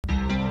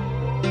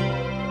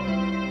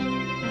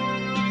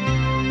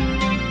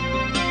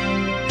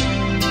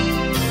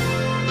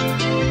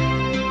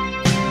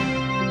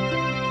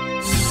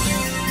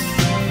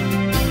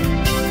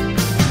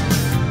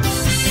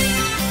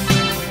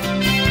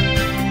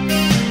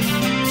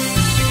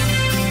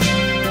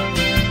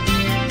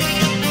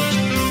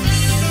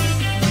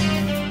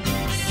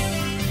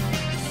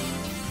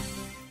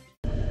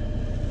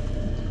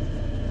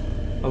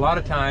lot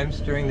of times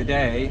during the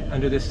day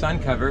under this sun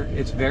cover,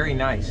 it's very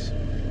nice.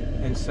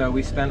 And so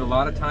we spend a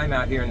lot of time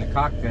out here in the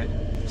cockpit,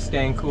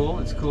 staying cool.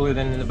 It's cooler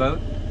than in the boat,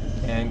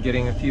 and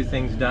getting a few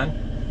things done.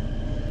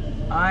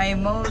 I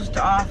most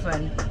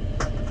often,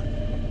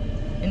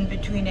 in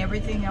between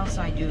everything else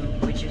I do,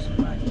 which isn't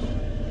much,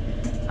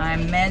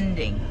 I'm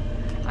mending.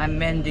 I'm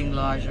mending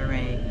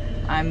lingerie.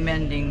 I'm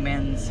mending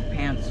men's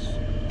pants.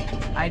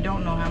 I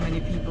don't know how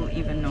many people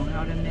even know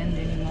how to mend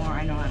anymore.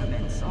 I know how to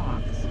mend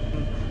socks.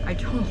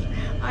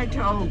 I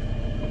told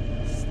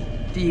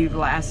Steve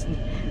last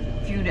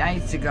few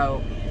nights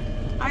ago,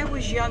 I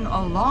was young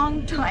a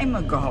long time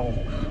ago.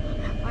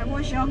 I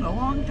was young a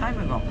long time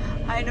ago.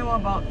 I know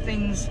about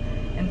things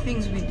and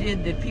things we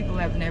did that people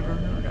have never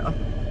heard of.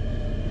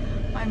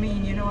 I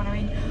mean, you know what I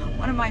mean?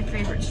 One of my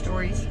favorite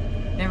stories,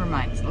 never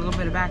mind, it's a little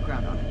bit of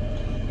background on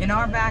it. In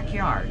our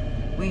backyard,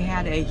 we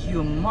had a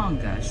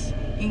humongous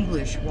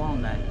English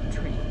walnut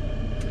tree.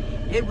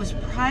 It was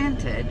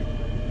planted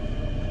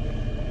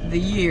the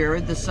year,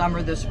 the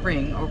summer, the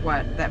spring, or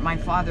what, that my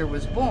father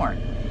was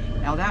born.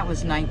 Now that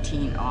was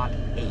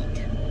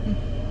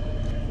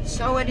 1908.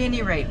 So at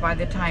any rate, by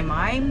the time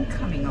I'm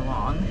coming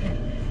along,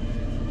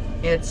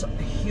 it's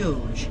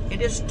huge.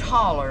 It is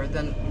taller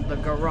than the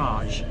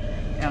garage.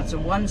 Now it's a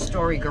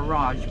one-story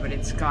garage, but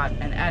it's got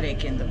an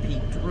attic in the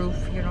peaked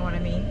roof, you know what I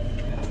mean?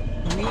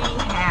 We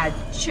had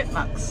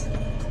chipmunks.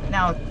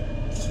 Now,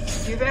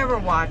 if you've ever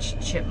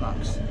watched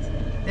chipmunks,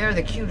 they're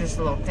the cutest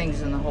little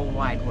things in the whole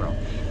wide world.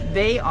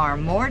 They are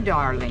more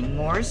darling,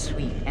 more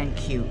sweet and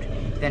cute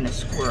than a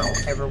squirrel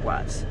ever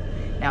was.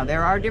 Now,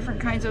 there are different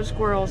kinds of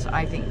squirrels.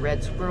 I think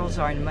red squirrels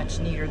are much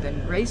neater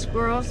than gray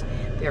squirrels.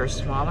 They're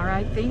smaller,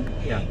 I think.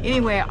 Yeah.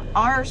 Anyway,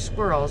 our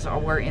squirrels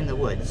were in the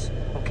woods,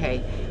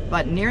 okay?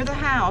 But near the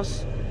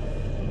house,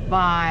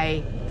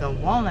 by the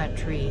walnut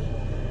tree,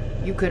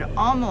 you could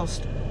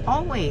almost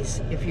always,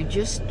 if you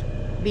just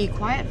be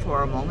quiet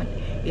for a moment,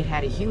 it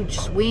had a huge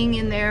swing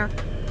in there.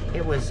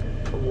 It was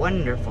a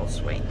wonderful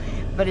swing.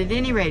 But at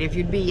any rate, if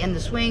you'd be in the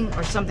swing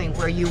or something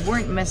where you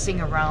weren't messing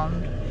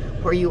around,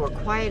 where you were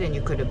quiet and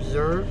you could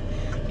observe,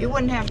 you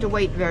wouldn't have to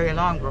wait very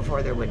long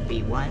before there would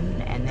be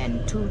one and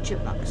then two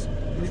chipmunks.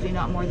 Usually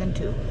not more than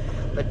two,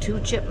 but two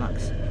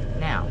chipmunks.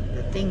 Now,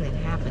 the thing that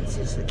happens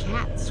is the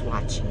cat's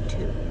watching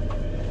too.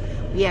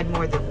 We had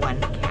more than one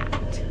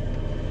cat.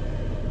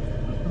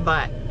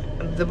 But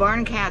the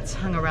barn cats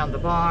hung around the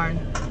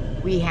barn.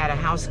 We had a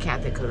house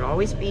cat that could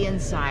always be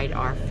inside,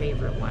 our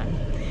favorite one.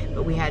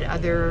 But we had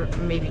other,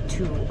 maybe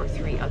 2 or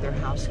 3 other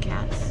house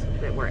cats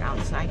that were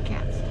outside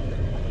cats.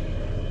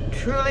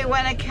 Truly,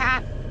 when a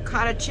cat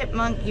caught a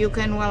chipmunk, you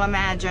can well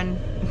imagine.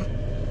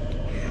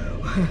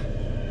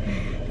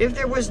 If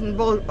there wasn't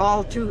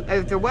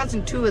if there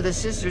wasn't 2 of the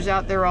sisters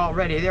out there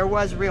already, there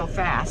was real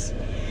fast.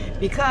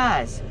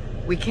 Because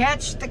we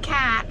catch the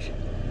cat,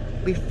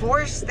 we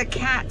force the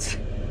cat's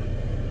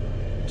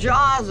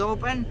jaws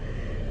open,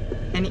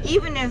 and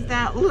even if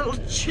that little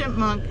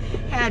chipmunk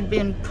had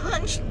been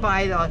punched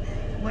by the,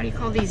 what do you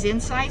call these,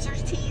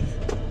 incisors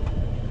teeth?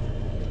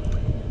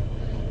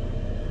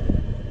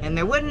 And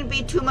there wouldn't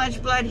be too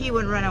much blood, he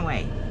would run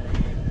away.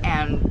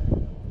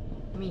 And,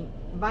 I mean,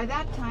 by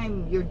that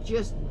time, you're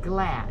just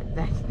glad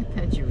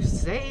that you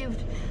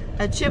saved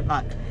a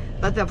chipmunk.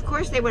 But of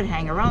course they would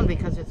hang around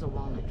because it's a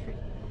walnut tree.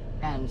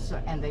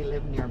 And they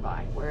live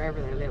nearby.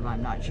 Wherever they live,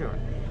 I'm not sure.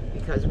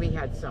 Because we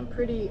had some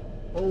pretty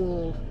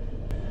old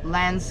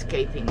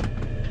landscaping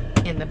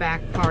in the back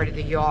part of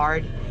the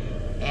yard,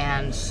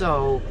 and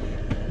so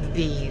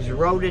these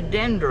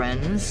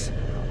rhododendrons,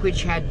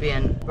 which had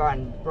been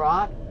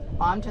brought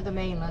onto the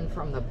mainland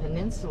from the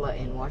peninsula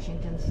in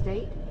Washington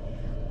State,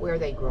 where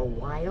they grow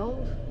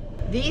wild,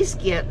 these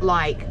get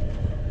like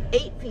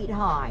 8 feet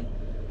high,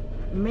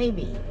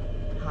 maybe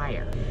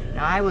higher.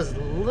 Now, I was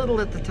little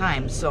at the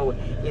time, so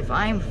if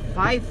I'm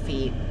 5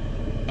 feet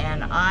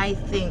and I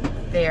think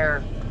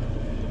they're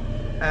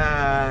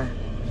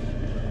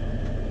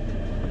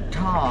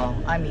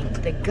tall, I mean,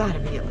 they gotta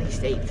be at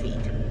least 8 feet.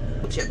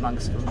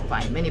 Chipmunks can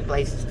find many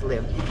places to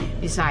live.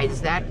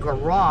 Besides that,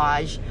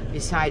 garage,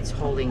 besides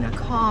holding a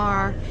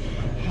car,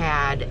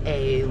 had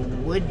a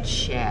wood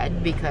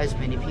shed because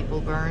many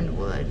people burned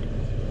wood.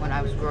 When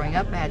I was growing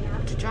up, I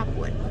had to chop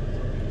wood.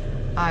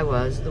 I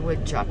was the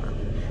wood chopper.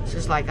 It's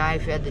just like I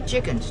fed the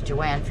chickens,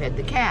 Joanne fed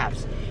the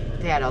calves.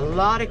 They had a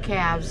lot of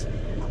calves.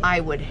 I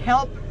would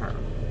help her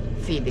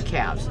feed the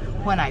calves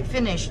when I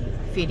finished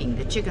feeding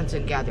the chickens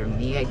and gathering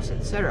the eggs,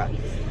 etc.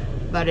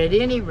 But at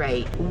any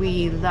rate,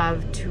 we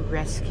loved to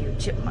rescue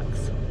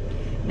chipmunks.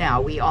 Now,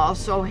 we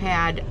also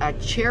had a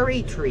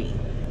cherry tree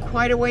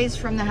quite a ways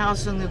from the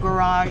house in the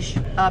garage,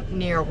 up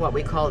near what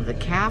we call the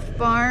calf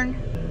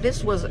barn.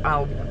 This was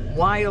a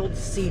wild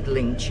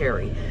seedling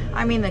cherry.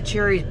 I mean, the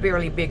cherry's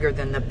barely bigger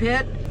than the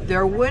pit.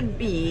 There would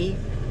be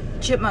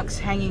chipmunks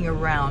hanging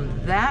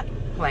around that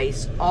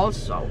place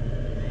also,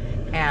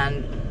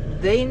 and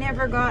they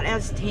never got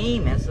as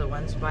tame as the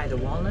ones by the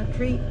walnut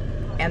tree,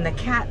 and the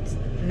cats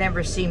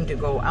never seemed to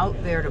go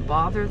out there to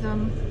bother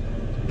them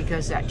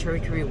because that cherry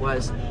tree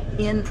was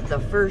in the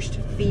first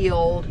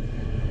field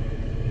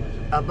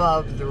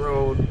above the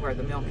road where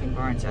the milking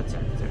barns,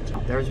 etc.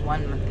 There's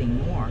one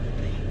thing more.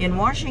 In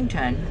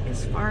Washington,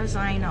 as far as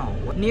I know,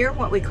 near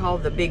what we call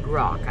the Big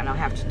Rock, and I'll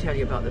have to tell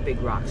you about the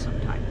Big Rock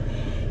sometime,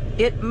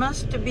 it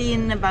must have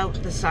been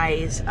about the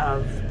size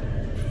of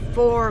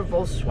 4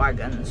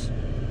 Volkswagens,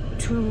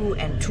 2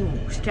 and 2,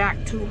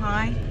 stacked 2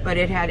 high, but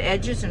it had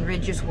edges and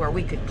ridges where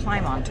we could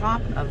climb on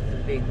top of the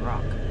Big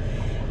Rock.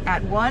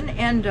 At one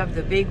end of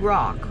the Big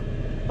Rock,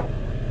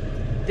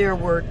 there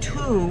were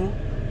 2,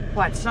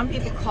 what some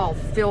people call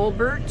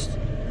filberts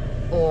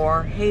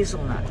or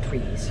hazelnut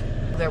trees.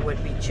 There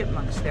would be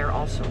chipmunks there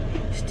also.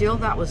 Still,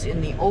 that was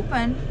in the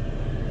open,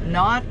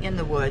 not in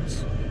the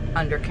woods,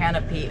 under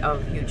canopy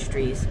of huge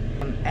trees.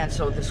 And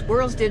so the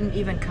squirrels didn't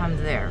even come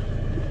there.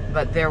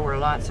 But there were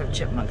lots of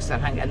chipmunks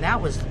that hung, and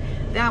that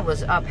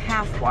was up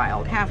half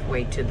wild,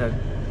 halfway to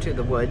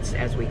the woods,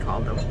 as we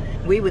called them.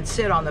 We would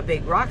sit on the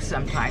Big Rock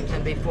sometimes,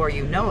 and before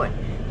you know it,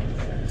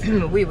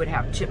 we would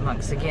have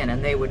chipmunks again,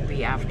 and they would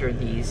be after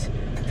these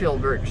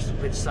filberts,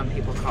 which some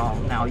people call,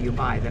 now you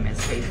buy them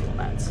as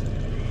hazelnuts.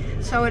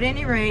 So at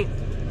any rate,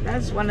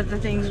 that's one of the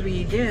things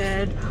we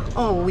did.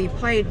 Oh, we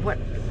played, what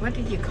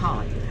did you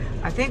call it?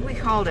 I think we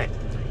called it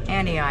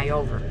Annie I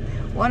Over.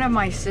 One of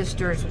my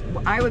sisters,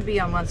 I would be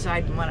on one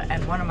side,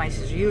 and one of my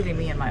sisters, usually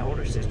me and my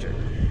older sister,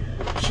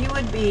 she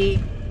would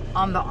be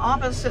on the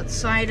opposite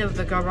side of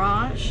the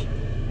garage.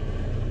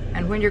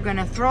 And when you're going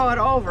to throw it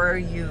over,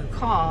 you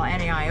call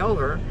Annie I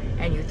Over,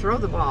 and you throw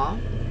the ball,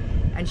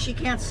 and she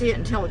can't see it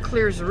until it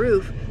clears the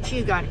roof.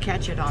 She's got to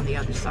catch it on the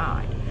other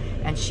side.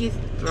 And she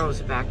throws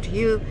it back to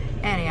you,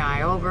 Annie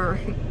I Over.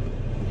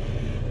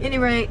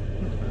 Anyway,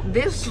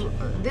 this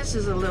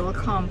is a little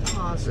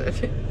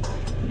composite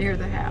near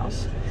the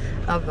house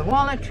of the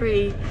walnut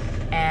tree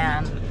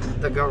and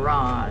the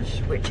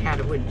garage, which had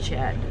a wood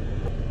shed.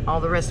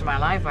 All the rest of my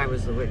life I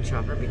was the wood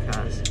chopper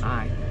because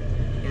I,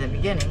 in the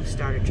beginning,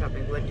 started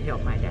chopping wood to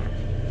help my dad.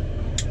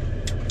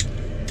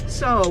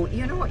 So,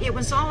 you know, it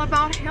was all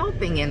about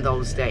helping in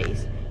those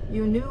days.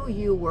 You knew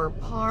you were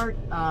part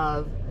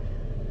of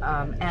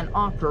an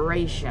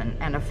operation,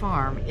 and a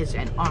farm is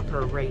an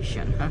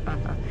operation.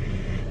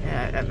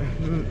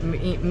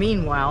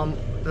 Meanwhile,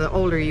 the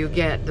older you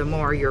get, the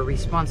more you're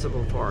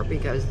responsible for,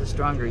 because the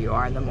stronger you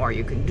are and the more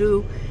you can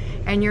do,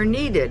 and you're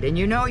needed, and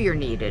you know you're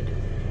needed,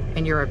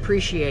 and you're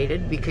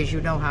appreciated because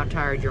you know how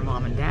tired your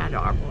mom and dad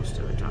are most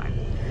of the time.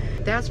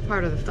 That's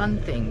part of the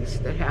fun things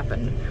that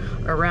happen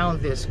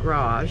around this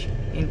garage,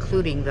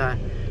 including the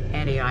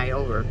Annie I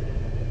Over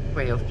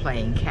way of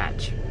playing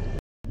catch.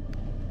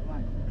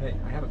 Hey,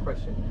 I have a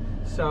question.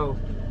 So,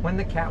 when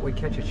the cat would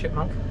catch a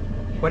chipmunk,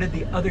 what did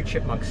the other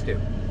chipmunks do?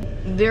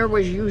 There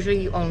was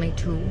usually only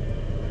 2,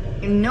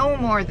 no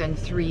more than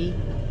 3.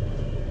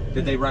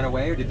 Did they run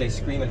away, or did they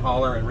scream and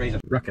holler and raise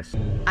a ruckus?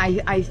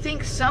 I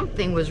think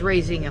something was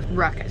raising a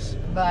ruckus,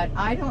 but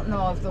I don't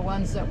know if the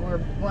ones that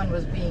one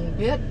was being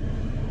bit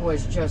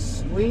was just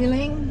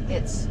squealing,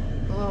 it's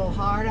a little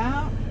hard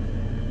out,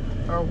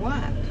 or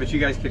what. But you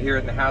guys could hear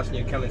it in the house and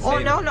you'd come and say...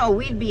 Oh, no,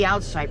 we'd be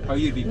outside. Oh,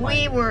 you'd be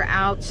playing. We were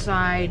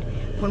outside.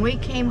 When we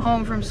came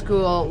home from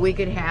school, we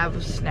could have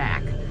a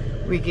snack.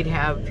 We could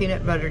have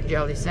peanut butter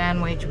jelly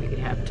sandwich, we could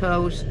have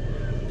toast,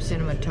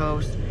 cinnamon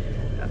toast.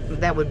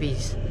 That would be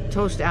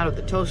toast out of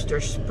the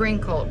toaster,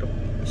 sprinkled,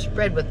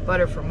 spread with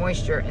butter for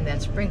moisture, and then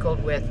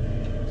sprinkled with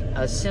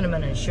a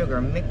cinnamon and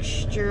sugar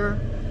mixture,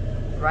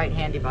 right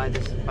handy by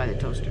the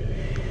toaster.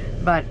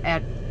 But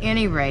at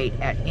any rate,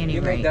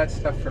 You made that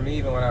stuff for me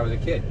even when I was a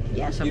kid.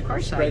 Yes, of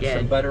course I You'd did. spread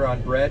some butter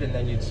on bread, and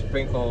then you'd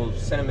sprinkle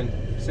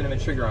cinnamon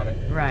sugar on it.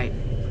 Right,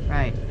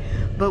 right.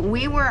 But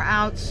we were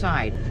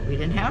outside. We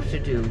didn't have to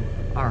do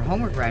our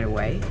homework right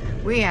away.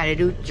 We had to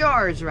do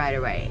chores right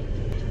away.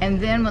 And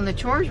then when the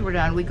chores were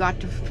done, we got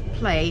to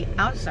play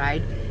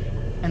outside,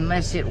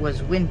 unless it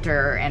was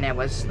winter and it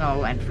was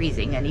snow and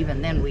freezing, and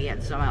even then we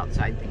had some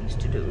outside things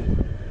to do.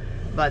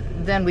 But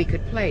then we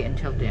could play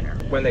until dinner.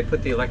 When they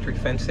put the electric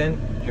fence in,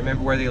 do you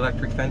remember where the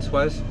electric fence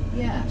was?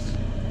 Yes.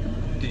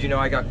 Did you know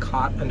I got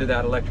caught under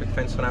that electric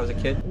fence when I was a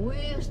kid? We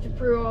used to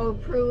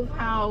prove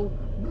how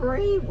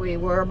brave we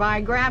were by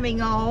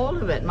grabbing a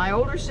hold of it. My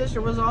older sister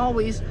was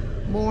always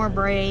more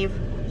brave.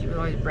 She was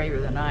always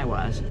braver than I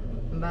was.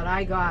 But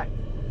I got,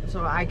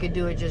 so I could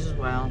do it just as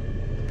well.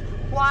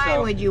 Why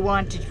would you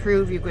want to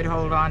prove you could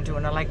hold on to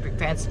an electric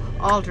fence,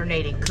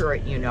 alternating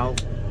current, you know?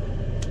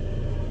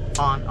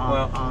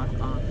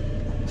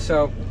 On.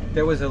 So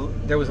there was a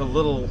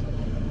little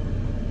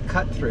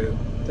cut through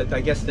that I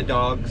guess the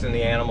dogs and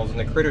the animals and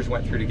the critters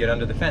went through to get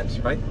under the fence,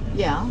 right?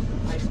 Yeah,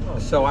 I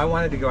suppose. So I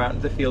wanted to go out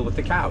into the field with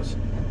the cows.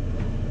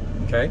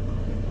 Okay?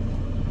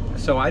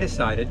 So I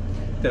decided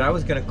that I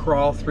was going to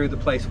crawl through the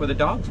place where the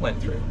dogs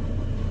went through.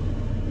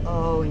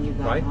 Oh, and you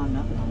got hung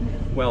up on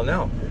it. Well,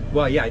 no.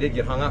 Well, yeah, I did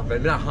get hung up,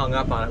 but not hung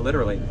up on it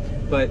literally.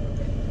 But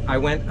I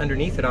went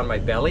underneath it on my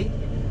belly,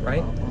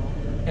 right?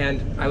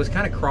 And I was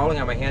kind of crawling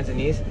on my hands and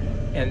knees,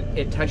 and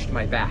it touched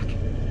my back.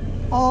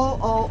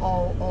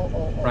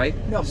 Oh. Right?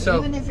 No, So-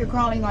 even if you're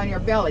crawling on your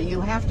belly,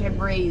 you have to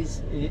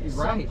raise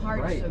some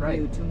parts of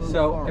you to move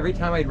So forward. every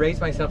time I'd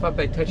raise myself up,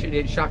 I'd touch it,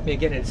 it'd shock me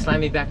again, and it'd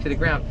slam me back to the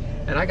ground.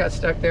 And I got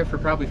stuck there for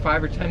probably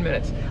 5 or 10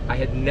 minutes. I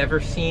had never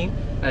seen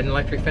an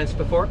electric fence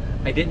before.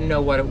 I didn't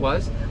know what it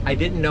was. I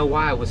didn't know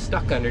why I was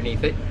stuck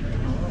underneath it.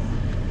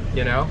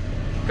 You know?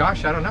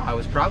 Gosh, I don't know. I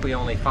was probably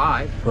only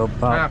 5.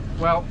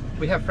 Well,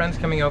 we have friends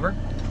coming over.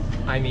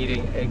 I'm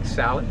eating egg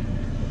salad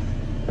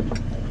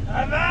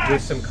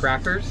with some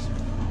crackers.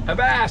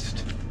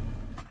 Avast!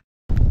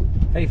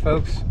 Hey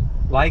folks,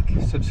 like,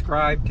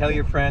 subscribe, tell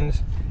your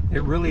friends.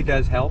 It really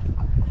does help,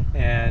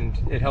 and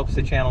it helps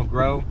the channel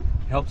grow.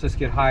 It helps us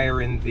get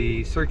higher in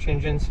the search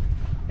engines.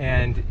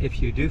 And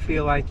if you do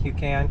feel like you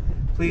can,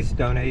 please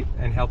donate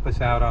and help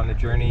us out on the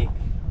journey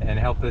and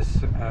help us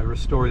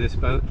restore this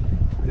boat.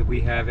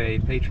 We have a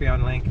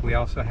Patreon link. We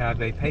also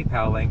have a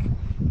PayPal link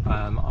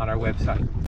on our website.